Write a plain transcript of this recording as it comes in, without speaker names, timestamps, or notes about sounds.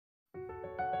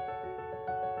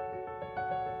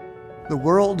The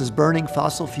world is burning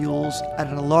fossil fuels at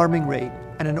an alarming rate,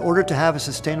 and in order to have a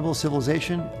sustainable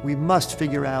civilization, we must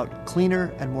figure out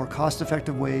cleaner and more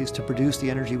cost-effective ways to produce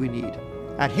the energy we need.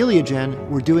 At Heliogen,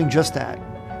 we're doing just that.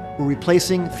 We're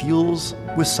replacing fuels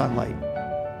with sunlight.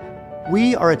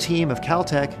 We are a team of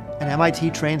Caltech and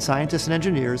MIT-trained scientists and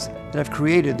engineers that have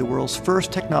created the world's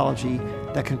first technology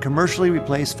that can commercially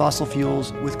replace fossil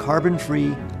fuels with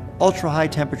carbon-free, ultra-high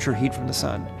temperature heat from the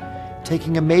sun,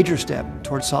 taking a major step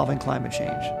towards solving climate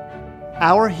change.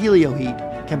 Our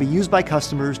HelioHeat can be used by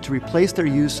customers to replace their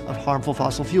use of harmful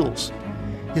fossil fuels.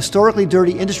 Historically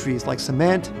dirty industries like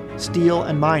cement, steel,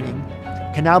 and mining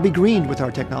can now be greened with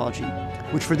our technology,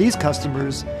 which for these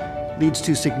customers leads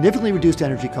to significantly reduced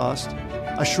energy cost,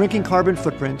 a shrinking carbon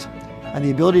footprint, and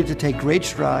the ability to take great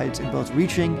strides in both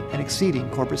reaching and exceeding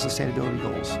corporate sustainability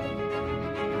goals.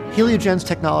 Heliogen's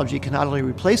technology can not only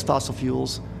replace fossil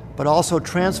fuels, but also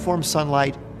transform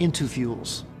sunlight into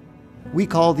fuels. We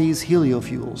call these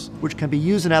heliofuels, which can be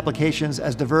used in applications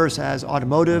as diverse as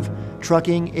automotive,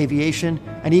 trucking, aviation,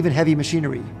 and even heavy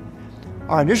machinery.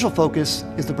 Our initial focus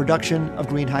is the production of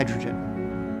green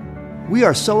hydrogen. We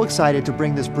are so excited to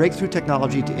bring this breakthrough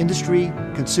technology to industry,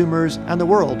 consumers, and the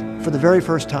world for the very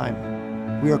first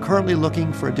time. We are currently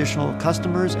looking for additional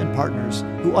customers and partners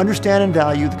who understand and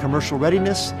value the commercial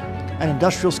readiness and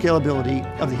industrial scalability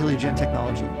of the Heliogen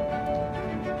technology.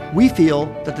 We feel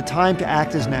that the time to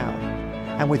act is now,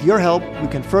 and with your help, we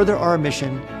can further our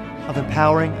mission of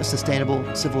empowering a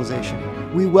sustainable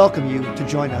civilization. We welcome you to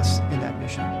join us in that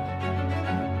mission.